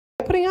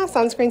Putting our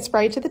sunscreen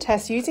spray to the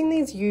test using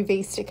these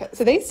UV stickers.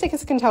 So these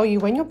stickers can tell you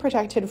when you're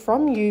protected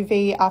from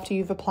UV after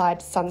you've applied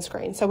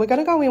sunscreen. So we're going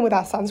to go in with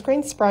our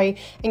sunscreen spray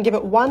and give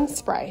it one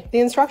spray. The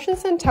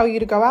instructions then tell you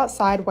to go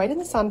outside, wait in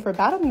the sun for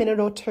about a minute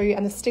or two,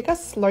 and the sticker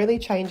slowly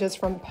changes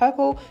from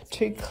purple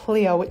to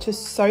clear, which is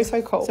so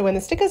cool. So when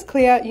the sticker's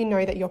clear, you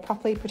know that you're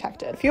properly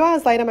protected. A few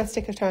hours later, my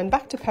sticker turned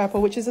back to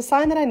purple, which is a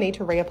sign that I need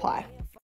to reapply.